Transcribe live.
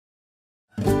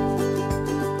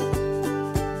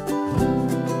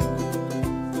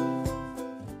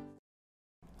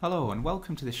Hello and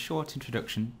welcome to this short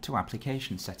introduction to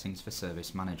application settings for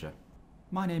Service Manager.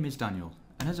 My name is Daniel,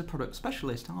 and as a product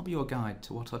specialist I'll be your guide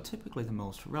to what are typically the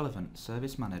most relevant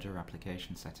Service Manager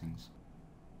application settings.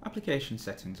 Application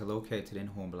settings are located in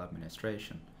Hornbill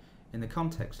administration in the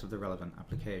context of the relevant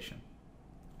application.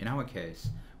 In our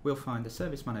case, we'll find the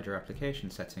Service Manager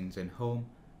application settings in Home,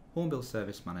 Hornbill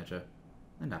Service Manager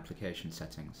and Application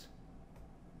Settings.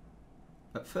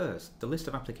 At first, the list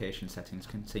of application settings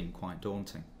can seem quite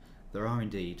daunting. There are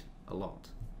indeed a lot.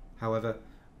 However,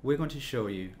 we're going to show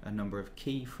you a number of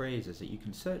key phrases that you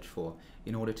can search for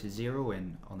in order to zero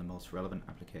in on the most relevant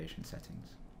application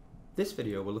settings. This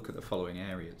video will look at the following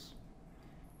areas: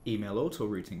 email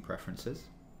auto-routing preferences,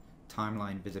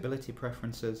 timeline visibility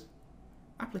preferences,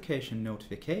 application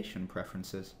notification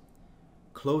preferences,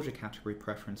 closure category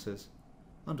preferences,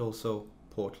 and also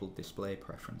portal display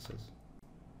preferences.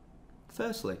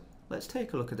 Firstly, let's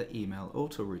take a look at the email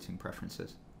auto-routing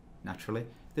preferences. Naturally,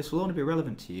 this will only be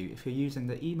relevant to you if you're using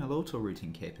the email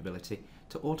auto-routing capability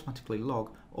to automatically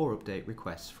log or update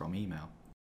requests from email.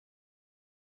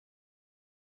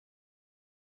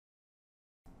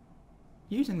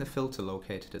 Using the filter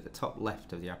located at the top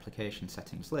left of the application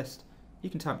settings list, you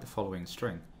can type the following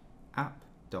string: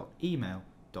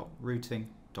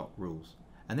 app.email.routing.rules,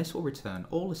 and this will return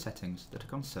all the settings that are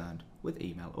concerned with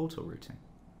email auto-routing.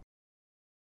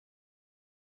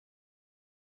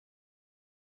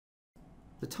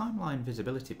 The timeline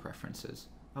visibility preferences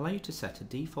allow you to set a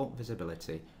default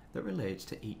visibility that relates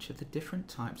to each of the different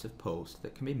types of posts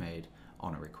that can be made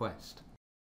on a request.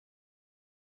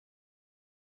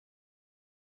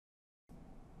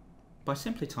 By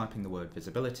simply typing the word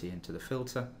visibility into the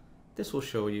filter, this will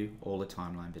show you all the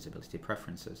timeline visibility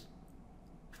preferences.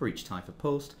 For each type of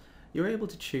post, you're able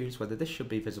to choose whether this should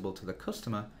be visible to the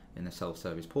customer in the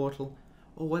self-service portal,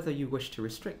 or whether you wish to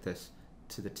restrict this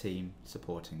to the team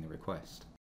supporting the request.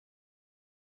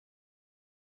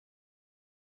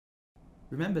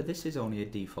 Remember, this is only a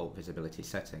default visibility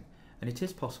setting, and it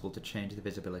is possible to change the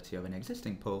visibility of an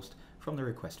existing post from the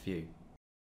request view.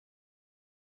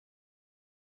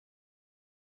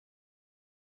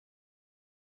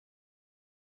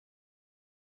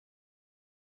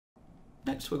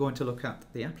 Next, we're going to look at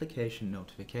the application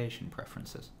notification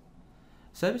preferences.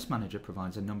 Service Manager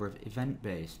provides a number of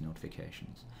event-based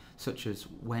notifications, such as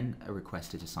when a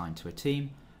request is assigned to a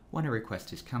team, when a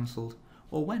request is cancelled,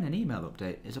 or when an email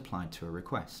update is applied to a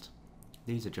request.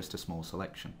 These are just a small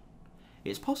selection.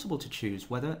 It's possible to choose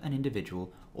whether an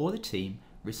individual or the team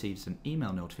receives an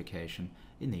email notification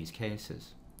in these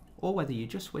cases, or whether you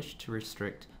just wish to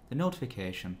restrict the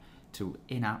notification to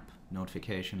in-app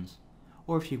notifications,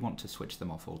 or if you want to switch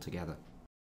them off altogether.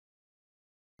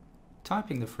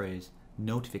 Typing the phrase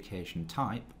notification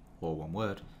type, or one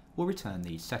word, will return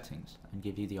these settings and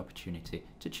give you the opportunity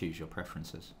to choose your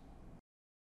preferences.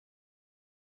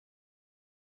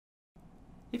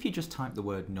 If you just type the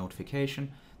word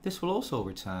notification, this will also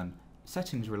return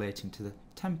settings relating to the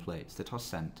templates that are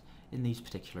sent in these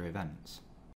particular events.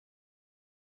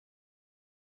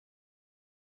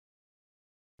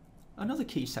 Another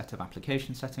key set of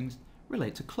application settings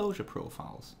relate to closure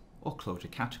profiles, or closure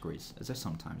categories as they're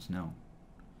sometimes known.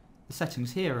 The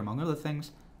settings here, among other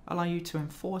things, allow you to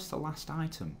enforce the last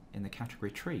item in the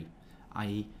category tree,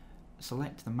 i.e.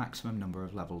 select the maximum number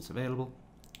of levels available,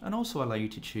 and also allow you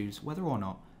to choose whether or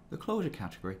not the closure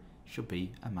category should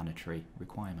be a mandatory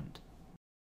requirement.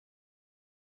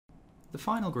 The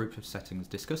final group of settings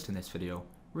discussed in this video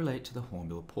relate to the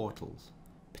Hornbill portals,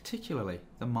 particularly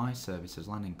the My Services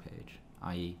landing page,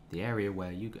 i.e. the area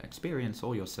where you experience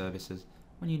all your services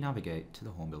when you navigate to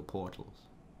the Hornbill portals.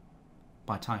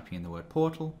 By typing in the word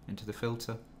portal into the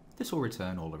filter, this will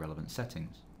return all the relevant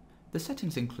settings. The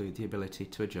settings include the ability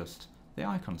to adjust the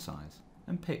icon size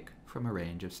and pick from a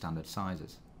range of standard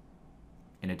sizes.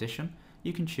 In addition,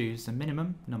 you can choose the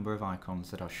minimum number of icons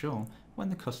that are shown when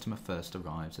the customer first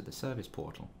arrives at the service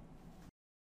portal.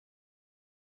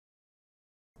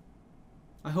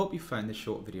 I hope you found this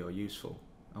short video useful,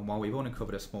 and while we've only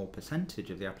covered a small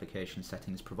percentage of the application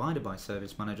settings provided by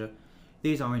Service Manager,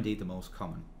 these are indeed the most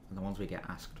common and the ones we get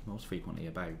asked most frequently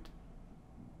about.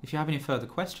 If you have any further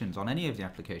questions on any of the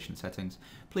application settings,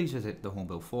 please visit the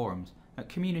Hornbill forums at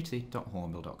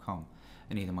community.hornbill.com,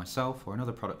 and either myself or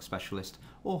another product specialist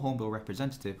or Hornbill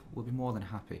representative will be more than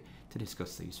happy to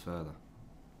discuss these further.